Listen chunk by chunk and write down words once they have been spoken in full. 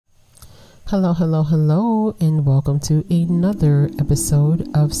Hello, hello, hello, and welcome to another episode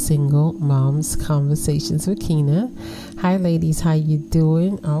of Single Moms Conversations with Kina. Hi, ladies, how you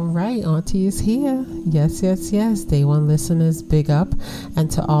doing? All right, Auntie is here. Yes. Day one listeners, big up. And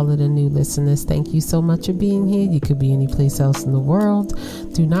to all of the new listeners, thank you so much for being here. You could be any place else in the world.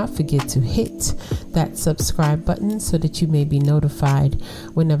 Do not forget to hit that subscribe button so that you may be notified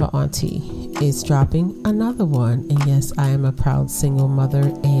whenever Auntie is dropping another one. And yes, I am a proud single mother,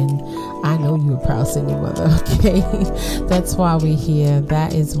 and I know you're a proud single mother, okay? That's why we're here.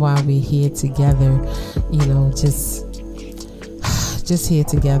 That is why we're here together, just here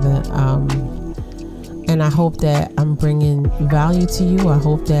together. And I hope that I'm bringing value to you. I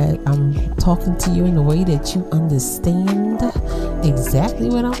hope that I'm talking to you in a way that you understand exactly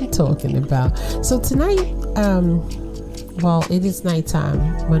what I'm talking about. So tonight, it is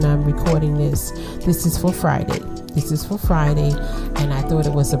nighttime when I'm recording this. This is for Friday. And I thought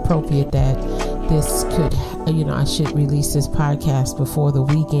it was appropriate that this could, I should release this podcast before the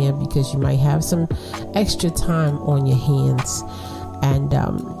weekend because you might have some extra time on your hands. And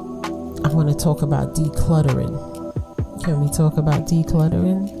I want to talk about decluttering. Can we talk about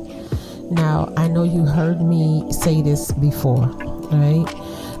decluttering? Now, I know you heard me say this before, right?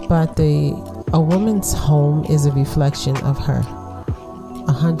 But a woman's home is a reflection of her.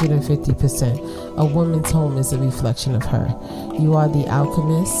 150%. A woman's home is a reflection of her. You are the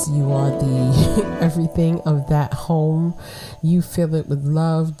alchemist. You are the everything of that home. You fill it with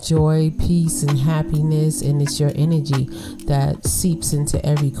love, joy, peace, and happiness. And it's your energy that seeps into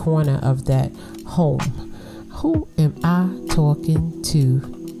every corner of that home. Who am I talking to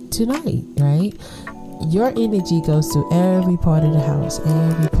tonight, right? Your energy goes through every part of the house,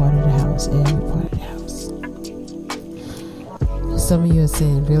 every part of the house, every part of the house. Some of you are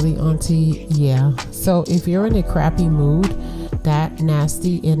saying, really, Auntie? Yeah. So if you're in a crappy mood, that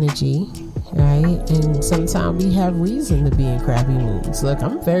nasty energy, right? And sometimes we have reason to be in crappy moods. Look,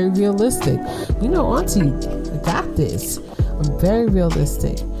 I'm very realistic. Auntie, I got this. I'm very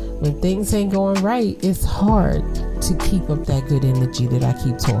realistic. When things ain't going right, it's hard to keep up that good energy that I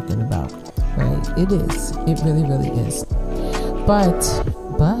keep talking about, right? It is. It really, really is. But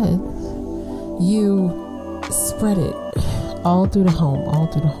you spread it all through the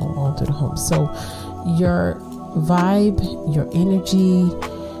home. So your vibe, your energy,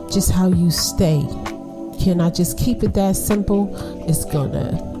 just how you stay. Can I just keep it that simple? It's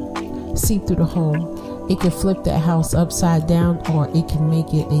gonna seep through the home. It can flip that house upside down, or it can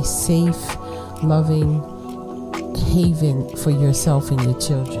make it a safe, loving haven for yourself and your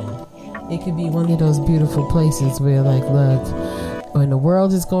children. It could be one of those beautiful places where, like, look, when the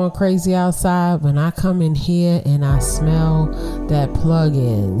world is going crazy outside, when I come in here and I smell that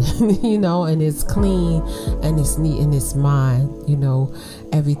plug-in, and it's clean and it's neat and it's mine,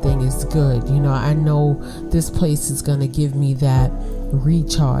 everything is good. I know this place is going to give me that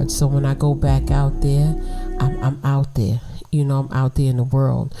recharge. So when I go back out there, I'm out there. I'm out there in the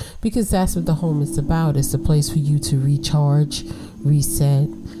world, because that's what the home is about. It's a place for you to recharge, reset,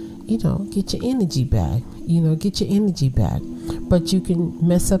 get your energy back. But you can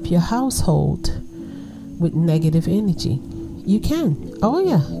mess up your household with negative energy. You can. Oh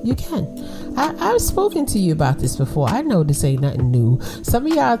yeah, you can. I've spoken to you about this before. I know this ain't nothing new. Some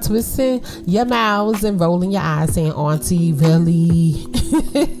of y'all twisting your mouths and rolling your eyes saying, Auntie, really?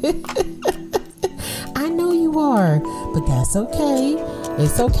 I know you are, but that's okay.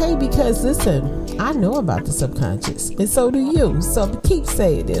 It's okay, because listen, I know about the subconscious, and so do you. So keep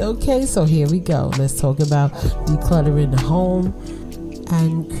saying it, okay? So here we go. Let's talk about decluttering the home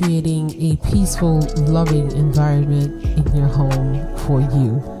and creating a peaceful, loving environment in your home for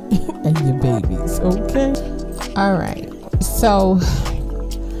you and your babies, okay? All right. So,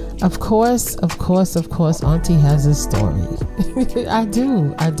 of course, Auntie has a story. I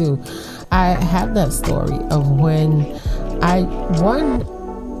do. I have that story of when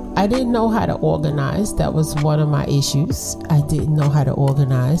I didn't know how to organize. That was one of my issues. I didn't know how to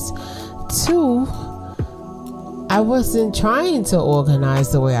organize. 2, I wasn't trying to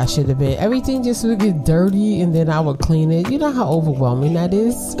organize the way I should have been. Everything just would get dirty and then I would clean it. You know how overwhelming that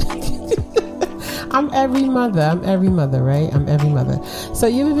is? I'm every mother, right? I'm every mother. So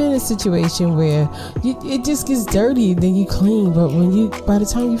you ever been in a situation where it just gets dirty, then you clean, but by the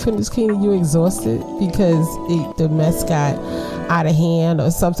time you finish cleaning, you're exhausted because the mess got out of hand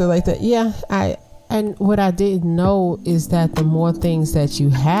or something like that? Yeah, and what I didn't know is that the more things that you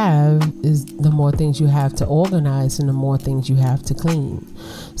have is the more things you have to organize and the more things you have to clean.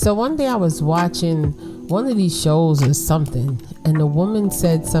 So one day I was watching one of these shows or something, and the woman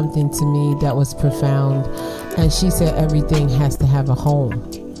said something to me that was profound, and she said everything has to have a home.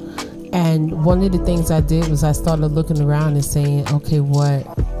 And one of the things I did was I started looking around and saying, okay, what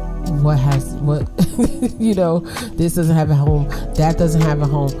you know, this doesn't have a home, that doesn't have a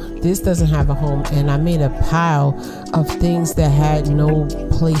home, this doesn't have a home. And I made a pile of things that had no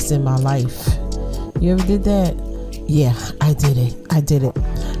place in my life. You ever did that? Yeah, I did it.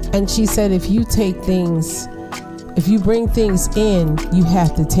 And she said, if you bring things in, you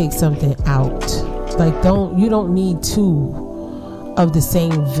have to take something out. Like, you don't need two of the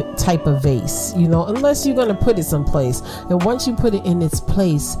same type of vase, you know, unless you're going to put it someplace. And once you put it in its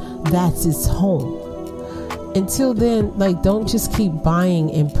place, that's its home. Until then, like, don't just keep buying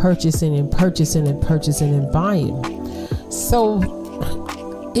and purchasing and purchasing and purchasing and buying. So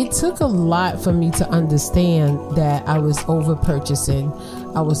it took a lot for me to understand that I was over purchasing,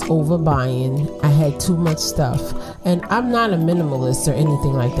 I was over buying, I had too much stuff. And I'm not a minimalist or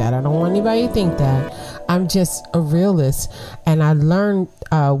anything like that. I don't want anybody to think that. I'm just a realist. And I learned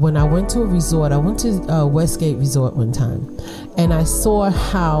when I went to a resort, I went to Westgate Resort one time, and I saw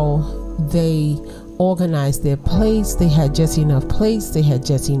how they organized their plates. They had just enough plates, they had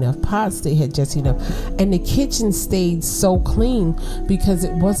just enough pots, they had just enough, and the kitchen stayed so clean because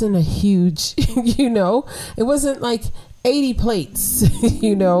it wasn't a huge you know, it wasn't like 80 plates,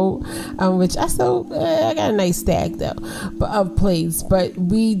 you know, which I got a nice stack though, of plates, but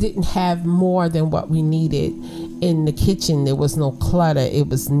we didn't have more than what we needed in the kitchen. There was no clutter. It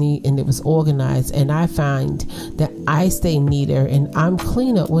was neat and it was organized. And I find that I stay neater and I'm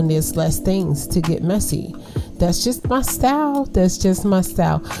cleaner when there's less things to get messy. That's just my style.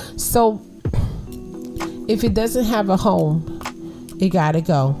 So if it doesn't have a home, it gotta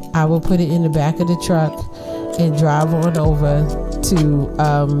go. I will put it in the back of the truck and drive on over to,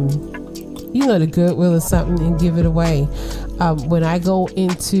 the Goodwill or something and give it away. When I go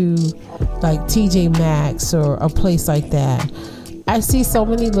into like TJ Maxx or a place like that, I see so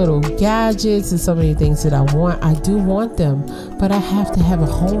many little gadgets and so many things that I want. I do want them, but I have to have a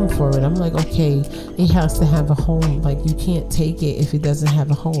home for it. I'm like, okay, it has to have a home. Like, you can't take it if it doesn't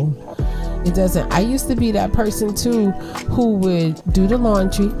have a home. It doesn't. I used to be that person too who would do the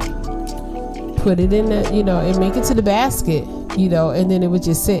laundry, put it in the, and make it to the basket, and then it would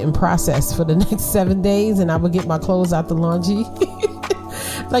just sit and process for the next 7 days, and I would get my clothes out the laundry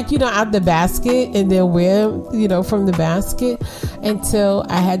out the basket, and then wear, from the basket, until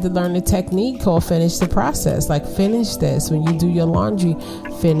I had to learn the technique called finish the process. Like, finish this. When you do your laundry,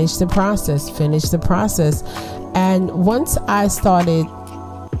 finish the process. And once I started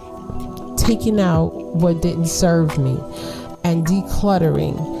taking out what didn't serve me and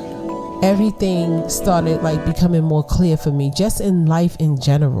decluttering, everything started becoming more clear for me, just in life in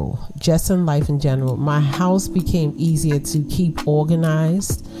general. My house became easier to keep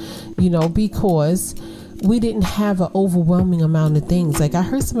organized, because we didn't have an overwhelming amount of things. Like, I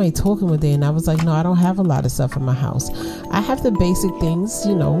heard somebody talking one day and I was like, no, I don't have a lot of stuff in my house. I have the basic things,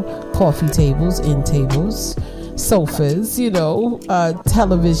 coffee tables, end tables, sofas,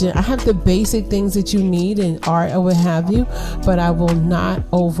 television. I have the basic things that you need in art or what have you, but I will not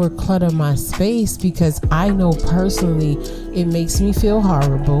overclutter my space, because I know personally it makes me feel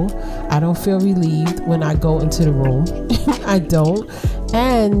horrible. I don't feel relieved when I go into the room. I don't.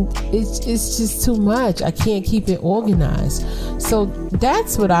 And it's just too much. I can't keep it organized. So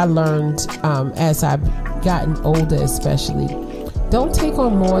that's what I learned as I've gotten older, especially. Don't take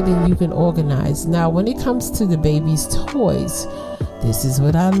on more than you can organize. Now, when it comes to the baby's toys, this is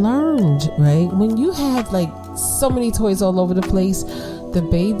what I learned, right? When you have so many toys all over the place, the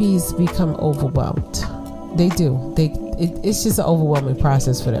babies become overwhelmed. They do. It's just an overwhelming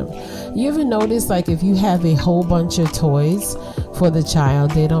process for them. You ever notice, if you have a whole bunch of toys for the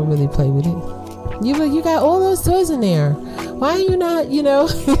child, they don't really play with it? You got all those toys in there. Why are you not,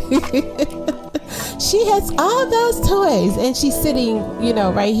 She has all those toys and she's sitting,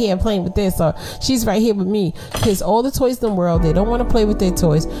 right here playing with this, or she's right here with me. Because all the toys in the world, they don't want to play with their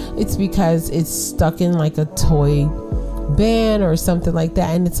toys. It's because it's stuck in a toy bin or something like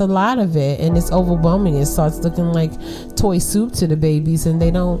that, and it's a lot of it, and it's overwhelming. It starts looking like toy soup to the babies, and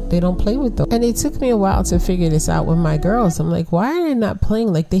they don't play with them. And it took me a while to figure this out with my girls. I'm like, why are they not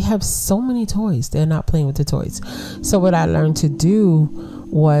playing? They have so many toys, they're not playing with the toys. So what I learned to do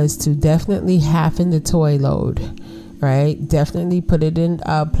was to definitely half in the toy load, right? Definitely put it in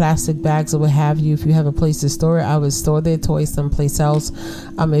plastic bags or what have you. If you have a place to store it, I would store their toys someplace else.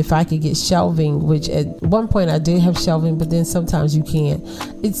 If I could get shelving, which at one point I did have shelving, but then sometimes you can't.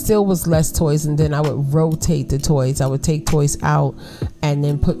 It still was less toys, and then I would rotate the toys. I would take toys out and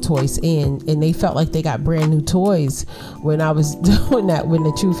then put toys in, and they felt like they got brand new toys when I was doing that, when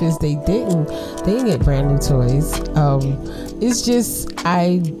the truth is they didn't get brand new toys. It's just,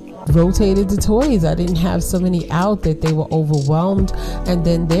 I rotated the toys. I didn't have so many out that they were overwhelmed, and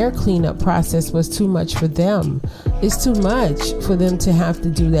then their cleanup process was too much for them. It's too much for them to have to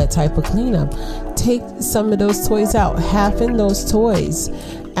do that type of cleanup. Take some of those toys out, half in those toys,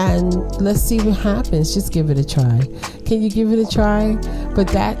 and let's see what happens. Just give it a try. Can you give it a try? But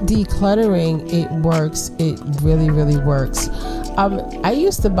that decluttering, it works. It really, really works. I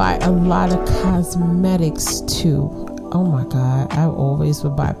used to buy a lot of cosmetics too. Oh my God, I always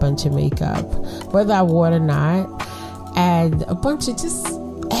would buy a bunch of makeup, whether I wore it or not, and a bunch of just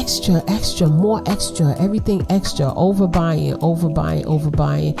extra, more extra, everything extra, overbuying,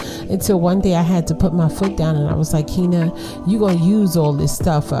 until one day I had to put my foot down and I was like, Kina, you gonna use all this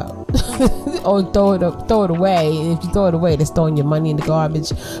stuff up or throw it away. And if you throw it away, that's throwing your money in the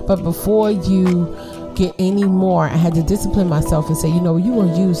garbage. But before you get any more, I had to discipline myself and say, you know, you're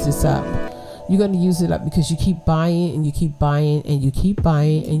gonna use this up. You're going to use it up because you keep buying and you keep buying and you keep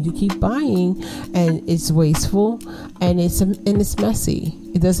buying and you keep buying, and it's wasteful and it's messy.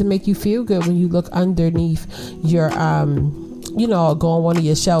 It doesn't make you feel good when you look underneath your go on one of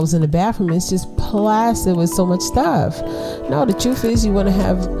your shelves in the bathroom. It's just plastered with so much stuff. No, the truth is you want to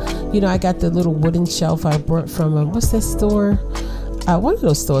have, I got the little wooden shelf I brought from what's that store? One of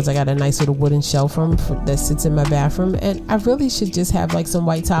those stores. I got a nice little wooden shelf from that sits in my bathroom, and I really should just have like some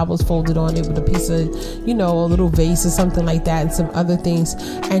white towels folded on it with a piece of, a little vase or something like that, and some other things.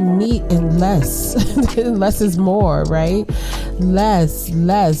 And neat and less. Less is more, right? Less.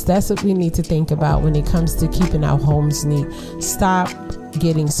 That's what we need to think about when it comes to keeping our homes neat. Stop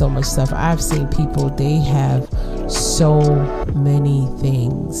getting so much stuff. I've seen people, they have so many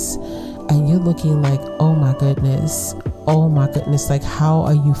things, and you're looking like, oh my goodness, like how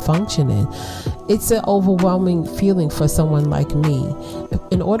are you functioning? It's an overwhelming feeling for someone like me.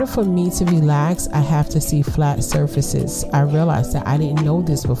 In order for me to relax, I have to see flat surfaces. I realized that I didn't know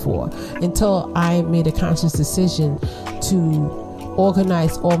this before until I made a conscious decision to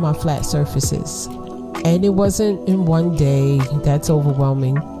organize all my flat surfaces. And it wasn't in one day. That's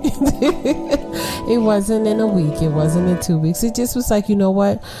overwhelming. It wasn't in a week. It wasn't in 2 weeks. It just was like, you know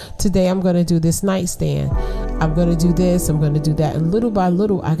what? Today I'm going to do this nightstand. I'm going to do this. I'm going to do that. And little by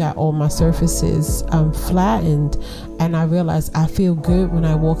little, I got all my surfaces flattened. And I realized I feel good when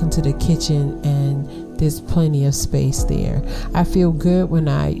I walk into the kitchen and there's plenty of space there. I feel good when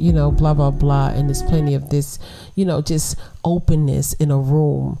I, blah, blah, blah. And there's plenty of this, just openness in a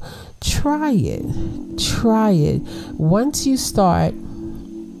room. Try it. Once you start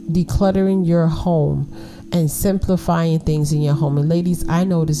decluttering your home and simplifying things in your home, and ladies, I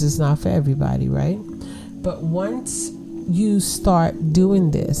know this is not for everybody, right? But once you start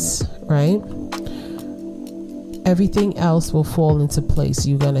doing this, right, everything else will fall into place.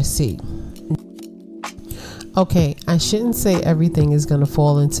 You're going to see. Okay, I shouldn't say everything is going to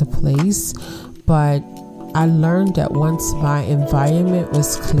fall into place, but I learned that once my environment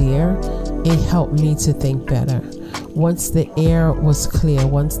was clear, it helped me to think better. Once the air was clear,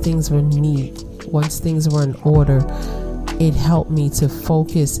 once things were neat, once things were in order, it helped me to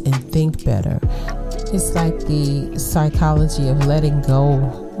focus and think better. It's like the psychology of letting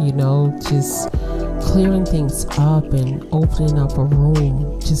go, just clearing things up and opening up a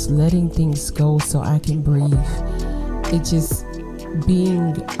room, just letting things go so I can breathe. It just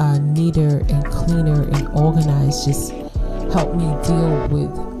being neater and cleaner and organized just helped me deal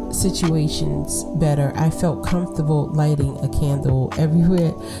with situations better. I felt comfortable lighting a candle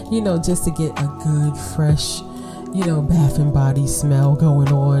everywhere, just to get a good, fresh, bath and body smell going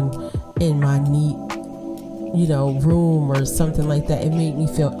on in my neat, room or something like that. It made me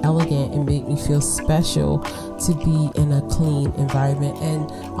feel elegant. It made me feel special to be in a clean environment. And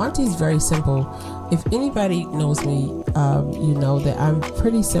Auntie's very simple. If anybody knows me, you know that I'm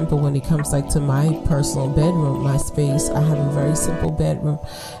pretty simple when it comes to my personal bedroom, my space. I have a very simple bedroom,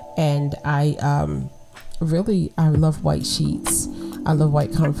 and I love white sheets. I love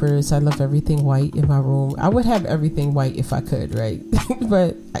white comforters. I love everything white in my room. I would have everything white if I could, right?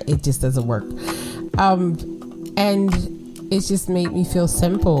 But it just doesn't work. And it just made me feel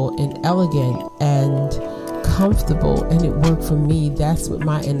simple and elegant and comfortable, and it worked for me. That's what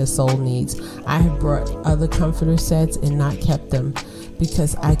my inner soul needs. I have brought other comforter sets and not kept them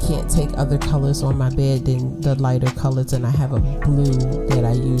because I can't take other colors on my bed than the lighter colors, and I have a blue that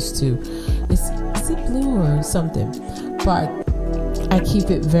I use too. Is it blue or something? But I keep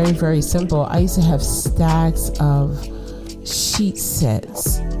it very, very simple. I used to have stacks of sheet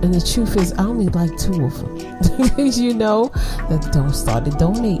sets, and the truth is I only like 2 of them. That don't start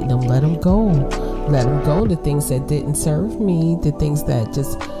donating them. Let them go. The things that didn't serve me, the things that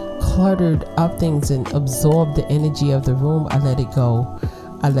just cluttered up things and absorbed the energy of the room, I let it go.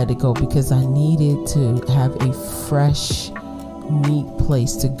 I let it go because I needed to have a fresh, neat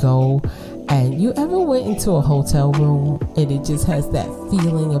place to go. And you ever went into a hotel room and it just has that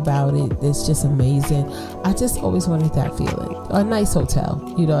feeling about it? It's just amazing. I just always wanted that feeling. A nice hotel,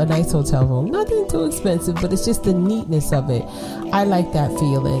 a nice hotel room. Nothing too expensive, but it's just the neatness of it. I like that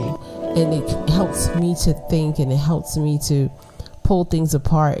feeling. And it helps me to think, and it helps me to pull things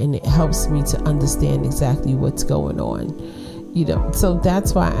apart, and it helps me to understand exactly what's going on. So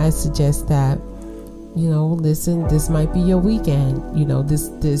that's why I suggest that, listen, this might be your weekend.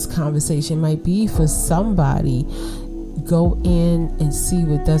 This conversation might be for somebody. Go in and see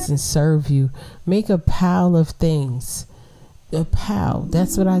what doesn't serve you. Make a pile of things. A pile.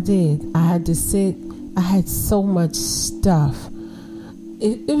 That's what I did. I had to sit. I had so much stuff.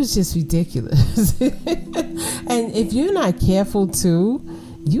 It was just ridiculous. And if you're not careful too,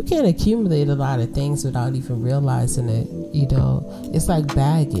 you can accumulate a lot of things without even realizing it. It's like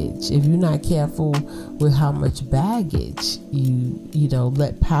baggage. If you're not careful with how much baggage you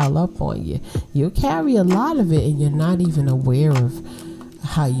let pile up on you, you'll carry a lot of it and you're not even aware of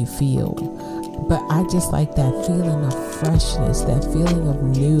how you feel. But I just like that feeling of freshness, that feeling of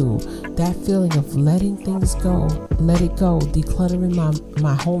new, that feeling of letting things go. Let it go. Decluttering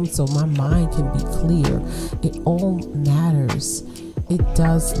my home so my mind can be clear. It all matters. It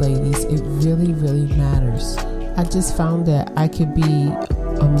does, ladies. It really, really matters. I just found that I could be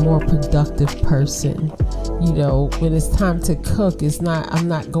a more productive person. When it's time to cook, I'm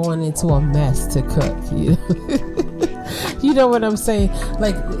not going into a mess to cook. You know what I'm saying?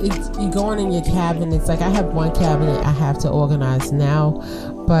 Like, you're going in your cabinets. Like, I have one cabinet I have to organize now,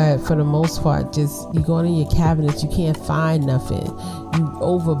 but for the most part, just you're going in your cabinets, you can't find nothing. You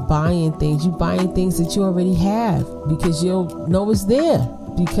over buying things. You buying things that you already have because you know it's there,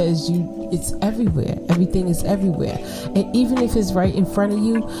 because it's everywhere. Everything is everywhere. And even if it's right in front of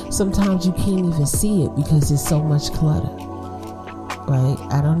you, sometimes you can't even see it because there's so much clutter. Right?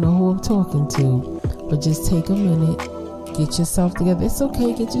 I don't know who I'm talking to, but just take a minute. Get yourself together. It's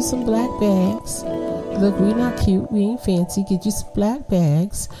okay. Get you some black bags. Look, we're not cute. We ain't fancy. Get you some black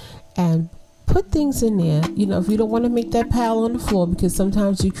bags and put things in there. If you don't want to make that pile on the floor, because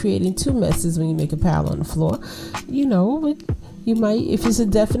sometimes you're creating two messes when you make a pile on the floor. But you might, if it's a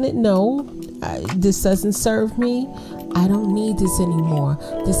definite no, this doesn't serve me. I don't need this anymore.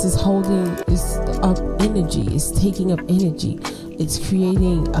 This is it's up energy. It's taking up energy. It's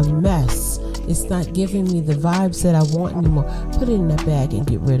creating a mess. It's not giving me the vibes that I want anymore. Put it in that bag and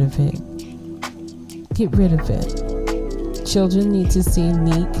get rid of it. Get rid of it. Children need to see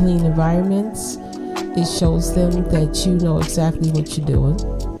neat, clean environments. It shows them that you know exactly what you're doing.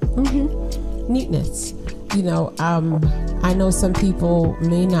 Neatness. I know some people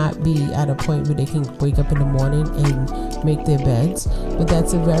may not be at a point where they can wake up in the morning and make their beds, but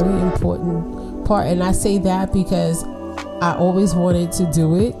that's a very important part. And I say that because I always wanted to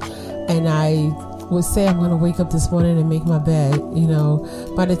do it. And I would say I'm going to wake up this morning and make my bed.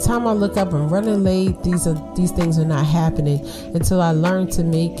 By the time I look up, I'm running late. These things are not happening until I learned to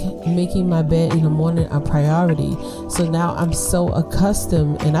making my bed in the morning a priority. So now I'm so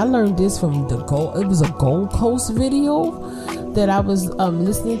accustomed, and I learned this from it was a Gold Coast video that I was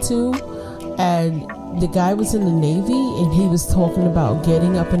listening to, and the guy was in the Navy, and he was talking about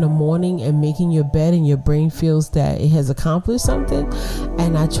getting up in the morning and making your bed, and your brain feels that it has accomplished something.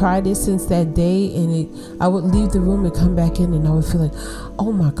 And I tried it since that day, and I would leave the room and come back in, and I would feel like,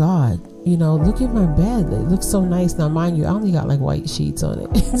 oh my God, look at my bed. It looks so nice. Now, mind you, I only got like white sheets on it.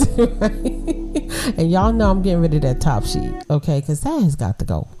 Right? And y'all know I'm getting rid of that top sheet, okay? Because that has got to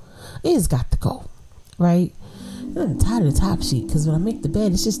go. It has got to go, right? I'm tired of the top sheet because when I make the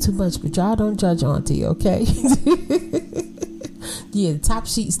bed, it's just too much. But y'all don't judge auntie, okay? Yeah, the top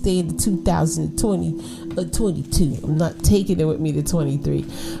sheet stay in the 2020 or 22. I'm not taking it with me to 23.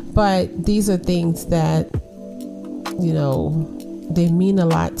 But these are things that, they mean a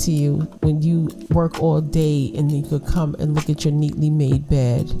lot to you when you work all day and you could come and look at your neatly made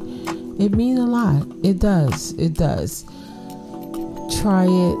bed. It means a lot. It does. It does. Try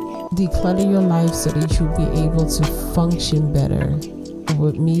it. Declutter your life so that you'll be able to function better.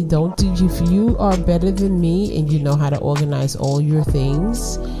 With me, if you are better than me and you know how to organize all your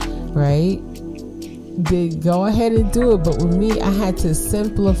things, right? Then go ahead and do it. But with me, I had to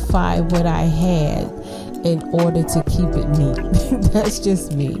simplify what I had in order to keep it neat. That's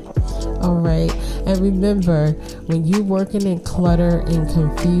just me. All right. And remember, when you're working in clutter and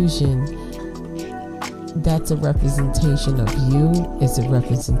confusion, that's a representation of you. It's a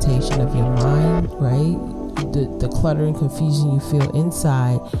representation of your mind, right? The clutter and confusion you feel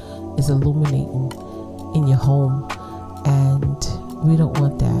inside is illuminating in your home. And We don't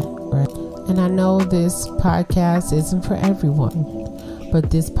want that, right? And I know this podcast isn't for everyone, but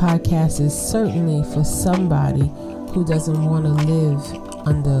this podcast is certainly for somebody who doesn't want to live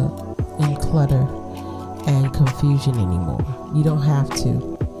in clutter and confusion anymore. You don't have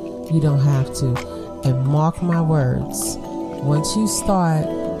to. You don't have to. And mark my words, once you start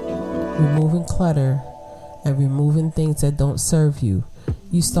removing clutter and removing things that don't serve you,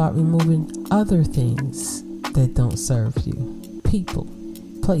 you start removing other things that don't serve you. People,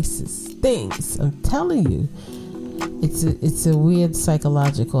 places, things. I'm telling you, it's a weird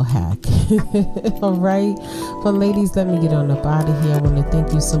psychological hack. All right, but ladies, let me get on up out of here. I want to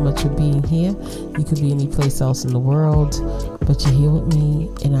thank you so much for being here. You could be any place else in the world, but you're here with me,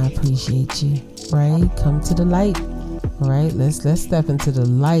 and I appreciate you. Right, come to the light. All right, let's step into the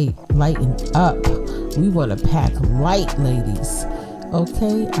light. Lighten up. We want to pack light, ladies.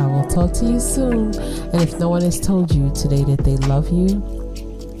 Okay, I will talk to you soon. And if no one has told you today that they love you,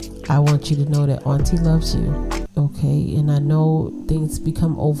 I want you to know that Auntie loves you. Okay, and I know things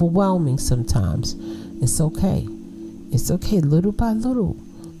become overwhelming sometimes. It's okay. It's okay. Little by little,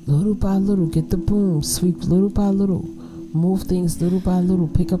 get the broom, sweep little by little, move things little by little,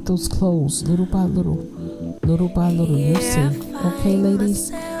 pick up those clothes little by little. You see. Okay,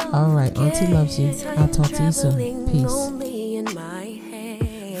 ladies? All right, Auntie loves you. I'll talk to you soon. Peace.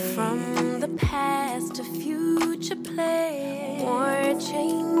 From the past to future play, or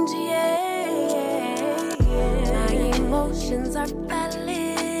change, My emotions are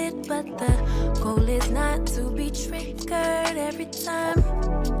valid, but the goal is not to be triggered every time.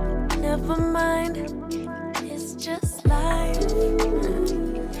 Never mind, it's just life.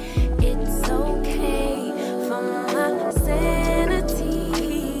 It's okay for my sanity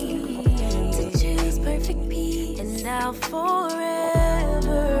to choose perfect peace, and I'll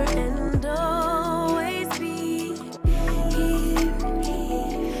forever and always be here,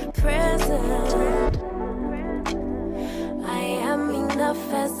 present. I am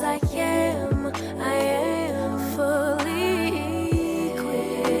enough as I am. I am fully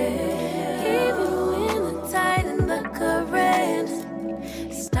equipped. Even when the tide and the current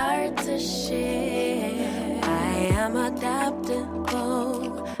start to shift, I am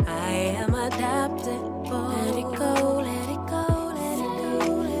adaptable. I am adaptable. Let it go, let it go, let it go,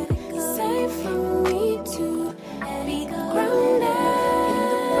 let it go. It's safe for me to be grounded in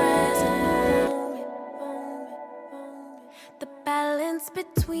the present moment. The balance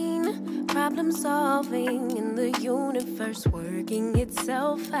between problem solving and the universe working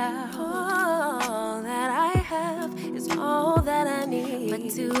itself out. All that I have is all that I need. But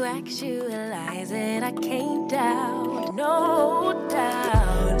to actualize it, I can't doubt, no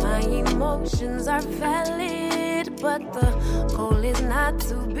doubt. My emotions are valid, but the goal is not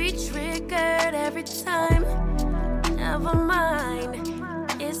to be triggered every time. Never mind,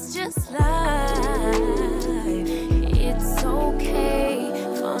 it's just life. It's okay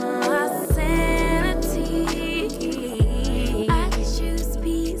for my sanity. I choose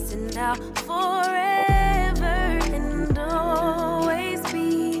peace, and I'll forever and always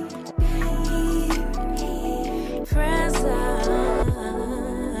be present.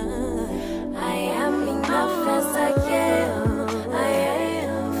 I am enough as I am. I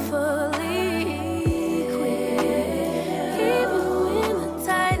am fully equipped. Even when the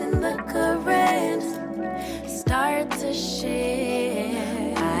tide and the current start to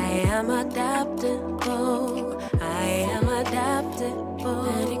shift, I am adaptable. I am adaptable.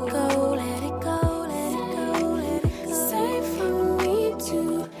 Let it go, let it go, let it go, let it go. It's safe for me to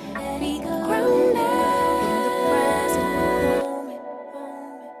be grounded in the present moment.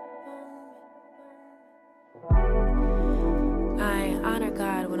 I honor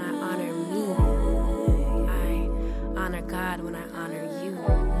God when I honor me. I honor God when I honor you.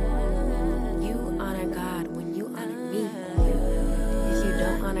 You honor God when you honor me. If you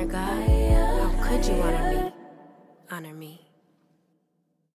don't honor God, how could you honor me? Honor me.